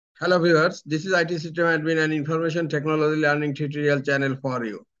Hello viewers, this is IT System Admin and Information Technology Learning tutorial channel for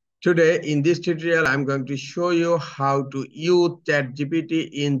you. Today in this tutorial, I'm going to show you how to use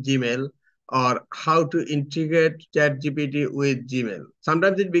ChatGPT in Gmail or how to integrate ChatGPT with Gmail.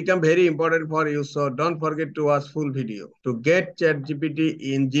 Sometimes it becomes very important for you, so don't forget to watch full video. To get ChatGPT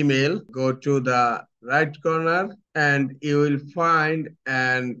in Gmail, go to the right corner and you will find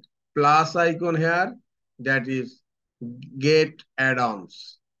an plus icon here, that is Get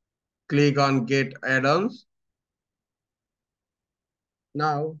Add-ons. Click on Get Add-ons.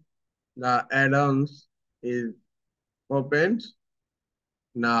 Now the add-ons is opened.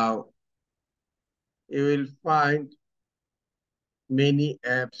 Now you will find many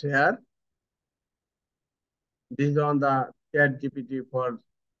apps here. This is on the ChatGPT for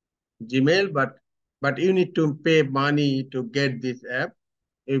Gmail, but you need to pay money to get this app.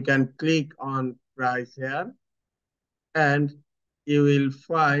 You can click on price here and you will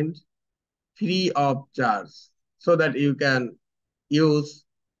find free of charge so that you can use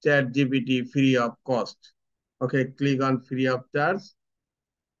ChatGPT free of cost. Okay, click on free of charge.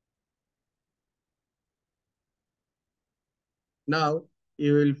 Now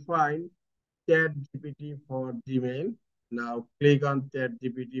you will find ChatGPT for Gmail. Now click on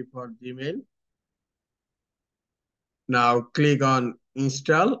ChatGPT for Gmail. Now click on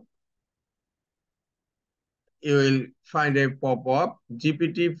install. You will find a pop-up.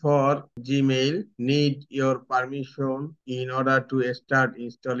 GPT for Gmail need your permission in order to start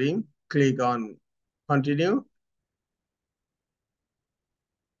installing. Click on continue.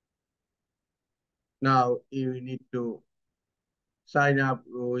 Now you need to sign up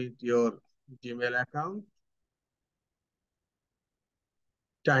with your Gmail account.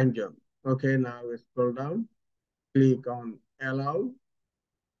 Time zone. Okay, now scroll down. Click on allow.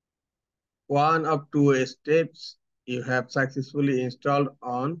 One of two steps you have successfully installed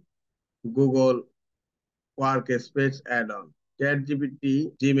on Google Workspace add-on.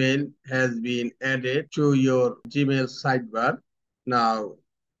 ChatGPT Gmail has been added to your Gmail sidebar. Now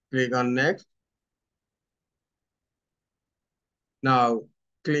click on next. Now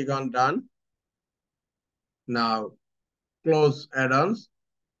click on done. Now close add-ons.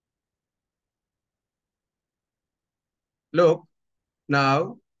 Look,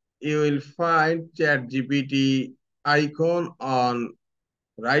 now you will find ChatGPT icon on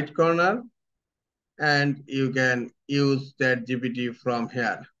right corner and you can use ChatGPT from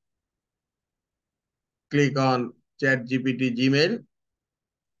here. Click on ChatGPT Gmail.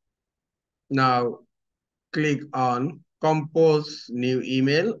 Now click on compose new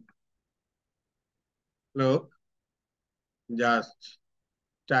email. Look, just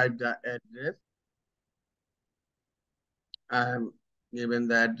type the address. I am given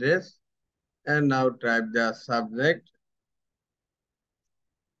the address and now type the subject.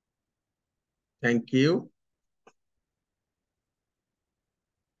 Thank you.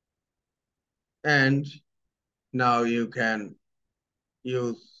 And now you can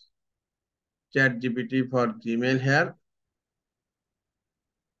use ChatGPT for Gmail here.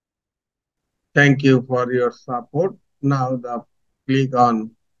 Thank you for your support. Now click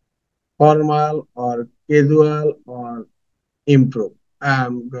on formal or casual or improve. I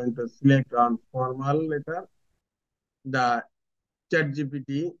am going to select on formal later. The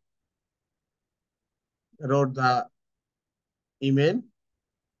ChatGPT wrote the email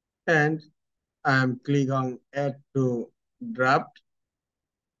and I am click on add to draft.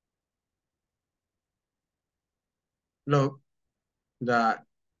 Look, the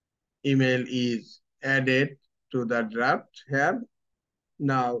email is added to the draft here.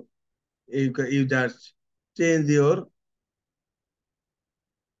 Now you just change your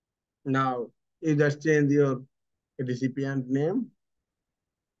recipient name.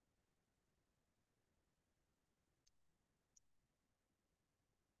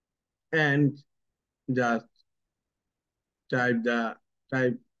 And just type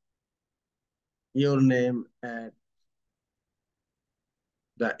your name at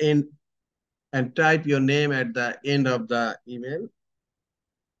the end and type your name at the end of the email.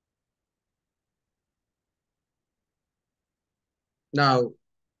 Now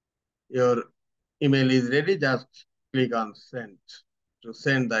your email is ready. Just click on send to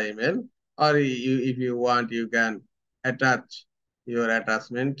send the email, or if you want, you can attach your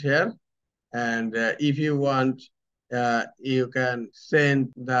attachment here. And if you want, you can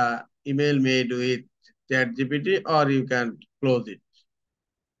send the email made with ChatGPT, or you can close it.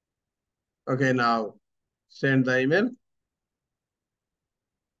 Okay, now send the email.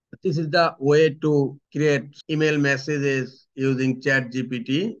 This is the way to create email messages using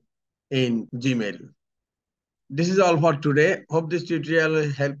ChatGPT in Gmail. This is all for today. Hope this tutorial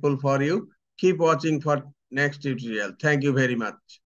is helpful for you. Keep watching for next tutorial. Thank you very much.